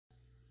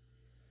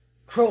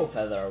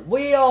Crowfeather.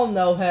 We all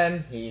know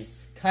him.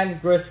 He's kind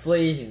of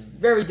bristly, he's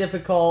very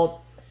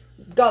difficult,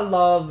 got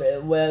love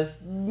with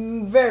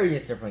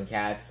various different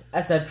cats,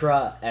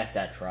 etc,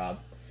 etc.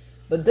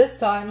 But this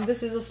time,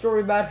 this is a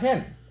story about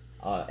him.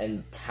 An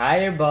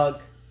entire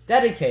book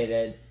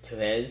dedicated to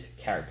his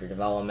character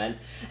development.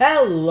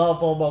 Hello,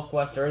 fellow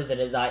Bookquesters, it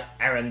is I,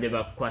 Erin the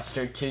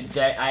Bookquester.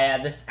 Today I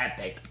have this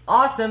epic,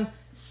 awesome,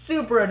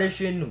 Super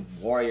Edition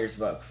Warriors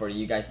book for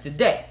you guys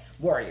today.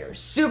 Warriors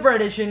Super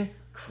Edition,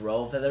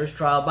 Crowfeather's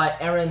Trial by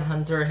Erin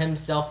Hunter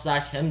himself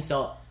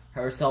 /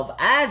 herself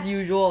as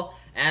usual.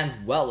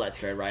 And well, let's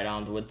get right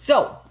on to it.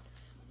 So,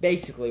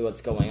 basically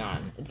what's going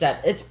on,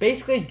 it's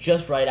basically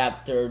just right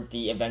after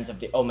the events of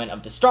the Omen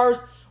of the Stars,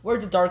 where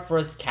the Dark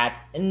Forest cats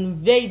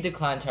invade the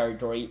clan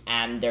territory,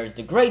 and there's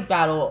the great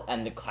battle,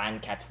 and the clan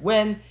cats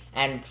win,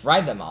 and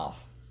drive them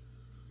off.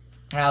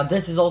 Now,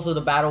 this is also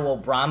the battle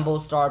where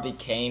Bramblestar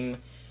became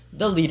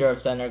the leader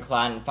of Thunder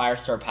Clan,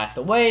 Firestar passed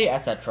away,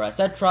 etc,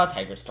 etc,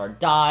 Tigerstar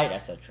died,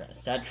 etc,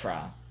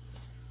 etc.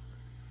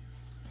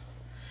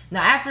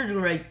 Now, after the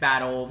great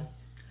battle,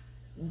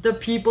 the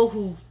people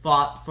who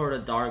fought for the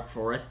Dark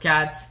Forest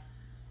cats,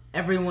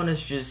 everyone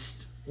is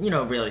just,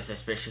 really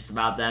suspicious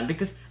about them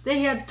because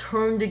they had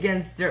turned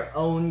against their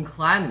own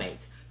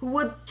clanmates. Who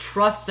would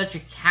trust such a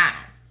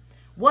cat?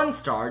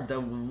 OneStar, the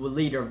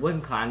leader of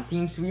WindClan,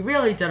 seems to be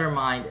really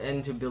determined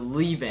into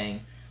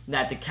believing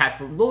that the cats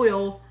were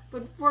loyal,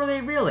 but were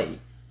they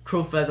really?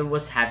 Crowfeather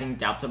was having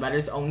doubts about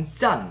his own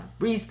son,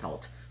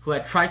 Breezepelt, who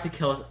had tried to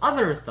kill his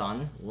other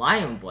son,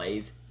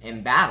 Lionblaze,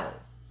 in battle.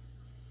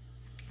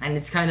 And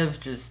it's kind of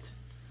just,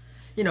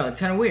 it's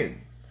kind of weird.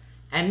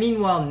 And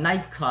meanwhile,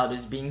 Nightcloud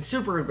was being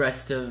super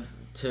aggressive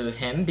to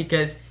him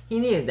because he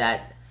knew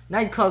that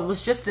Nightcloud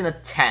was just an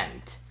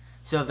attempt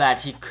so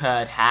that he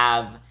could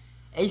have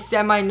a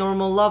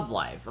semi-normal love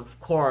life. Of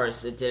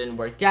course, it didn't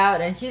work out,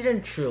 and he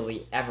didn't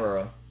truly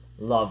ever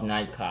love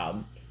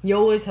Nightcloud. He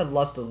always had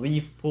loved the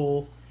Leaf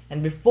Pool,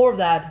 and before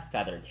that,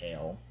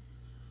 Feathertail.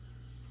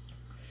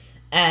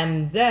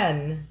 And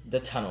then, the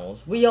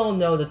tunnels. We all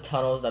know the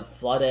tunnels that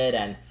flooded,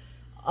 and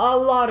a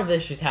lot of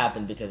issues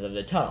happened because of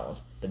the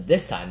tunnels. But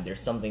this time, there's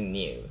something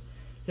new.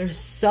 There's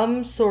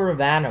some sort of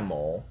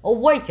animal, a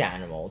white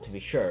animal to be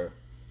sure,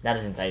 that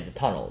is inside the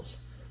tunnels.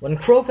 When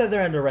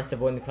Crowfeather and the rest of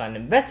WindClan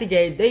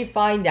investigate, they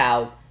find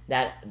out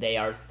that they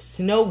are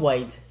snow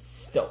white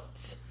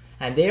stoats.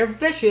 And they are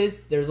vicious,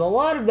 there's a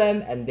lot of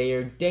them, and they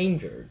are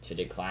danger to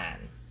the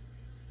clan.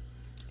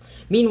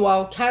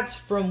 Meanwhile,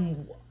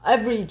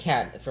 every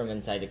cat from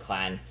inside the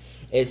clan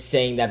is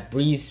saying that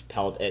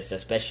Breezepelt is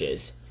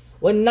suspicious.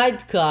 When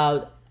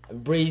Nightcloud,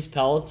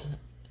 Breezepelt,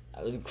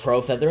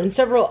 Crowfeather, and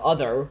several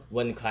other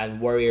WindClan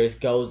warriors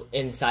goes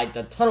inside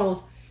the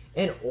tunnels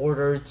in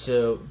order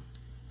to,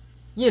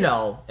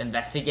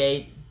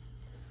 investigate,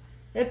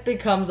 it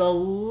becomes a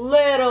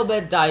little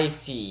bit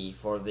dicey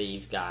for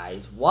these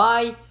guys.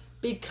 Why?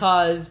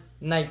 Because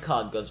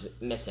Nightcloud goes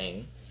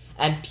missing.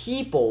 And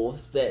people,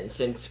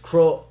 since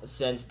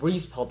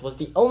Breezepelt was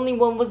the only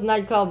one with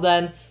Nightcloud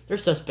then, they're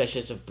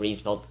suspicious of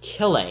Breezepelt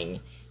killing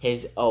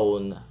his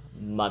own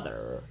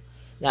mother.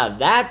 Now,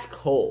 that's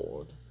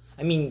cold.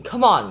 I mean,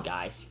 come on,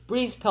 guys.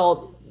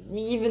 Breezepelt,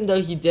 even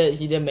though he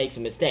did make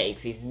some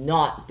mistakes, he's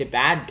not the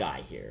bad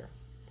guy here.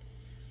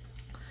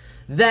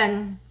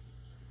 Then,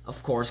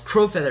 of course,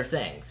 Crowfeather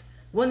thinks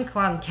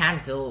WindClan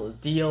can't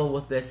deal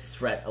with this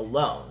threat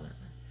alone.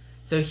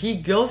 So he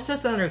goes to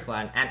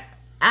ThunderClan and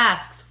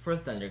asks for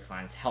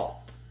ThunderClan's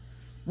help.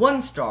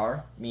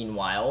 OneStar,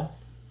 meanwhile,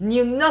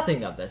 knew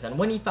nothing of this, and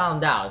when he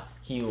found out,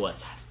 he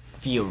was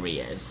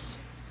furious.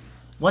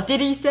 What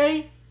did he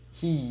say?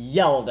 He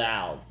yelled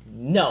out,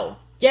 "No,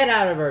 get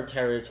out of our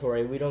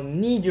territory, we don't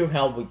need your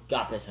help, we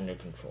got this under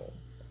control."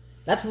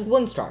 That's what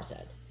OneStar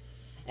said.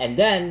 And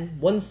then,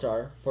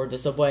 OneStar, for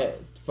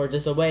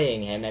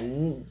disobeying him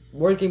and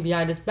working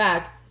behind his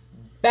back,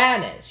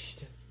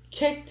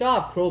 kicked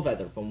off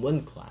Crowfeather from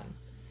WindClan.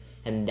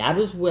 And that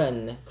was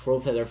when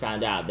Crowfeather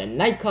found out that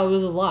Nightcloud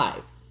was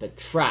alive, but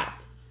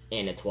trapped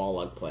in a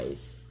two-leg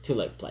place.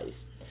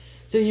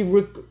 So he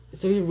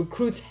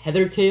recruits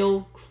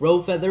Heathertail,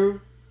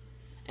 Crowfeather,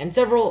 and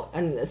several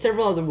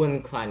other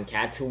WindClan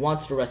cats who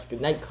wants to rescue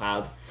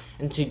Nightcloud,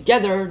 and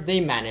together they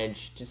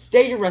manage to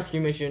stage a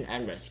rescue mission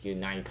and rescue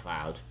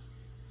Nightcloud.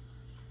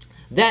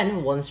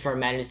 Then OneStar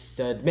managed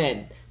to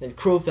admit that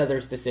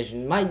Crowfeather's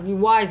decision might be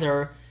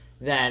wiser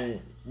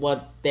than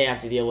what they have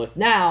to deal with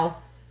now.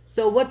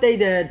 So what they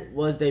did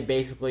was they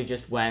basically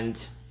just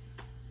went,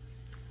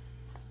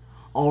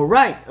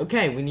 "Alright,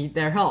 okay, we need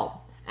their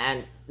help."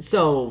 And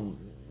so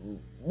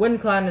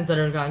WindClan and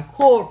ThunderClan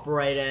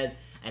cooperated,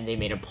 and they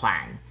made a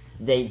plan.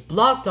 They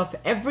blocked off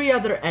every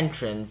other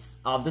entrance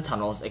of the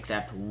tunnels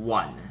except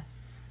one.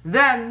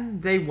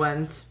 Then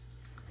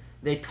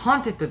they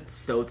taunted the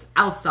stoats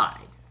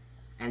outside,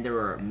 and there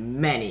were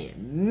many,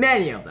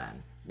 many of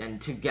them. Then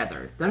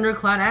together,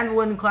 ThunderClan and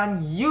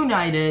WindClan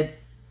united,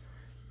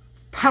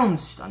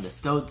 pounced on the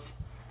stoats,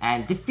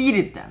 and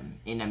defeated them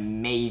in a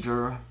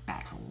major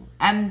battle.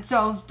 And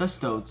so the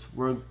stoats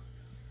were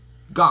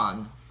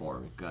gone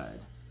for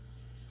good.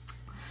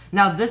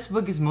 Now, this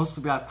book is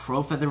mostly about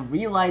Crowfeather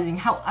realizing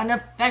how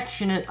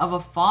unaffectionate of a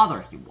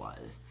father he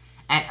was,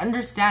 and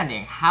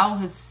understanding how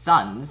his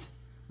sons,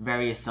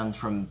 various sons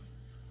from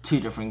 2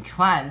 different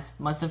clans,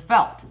 must have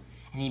felt.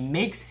 And he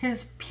makes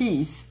his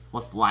peace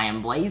with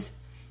Lionblaze,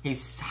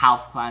 his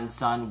half-clan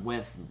son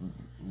with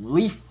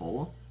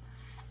Leafpool,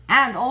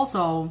 and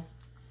also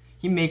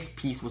he makes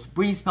peace with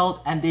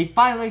Breezepelt, and they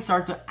finally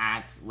start to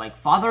act like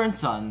father and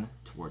son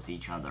towards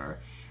each other.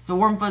 So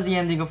warm fuzzy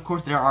ending, of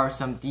course there are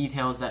some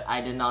details that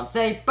I did not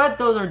say, but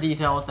those are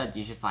details that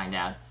you should find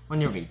out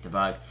when you read the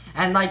book.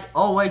 And like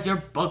always, your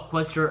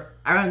Bookquester,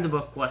 Erin the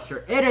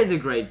Bookquester. It is a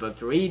great book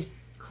to read.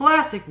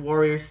 Classic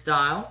warrior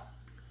style.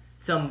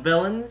 Some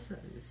villains,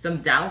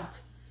 some doubt,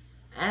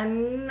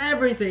 and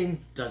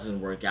everything doesn't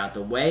work out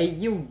the way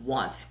you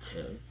want it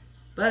to.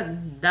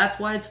 But that's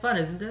why it's fun,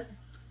 isn't it?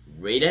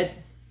 Read it,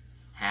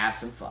 have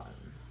some fun.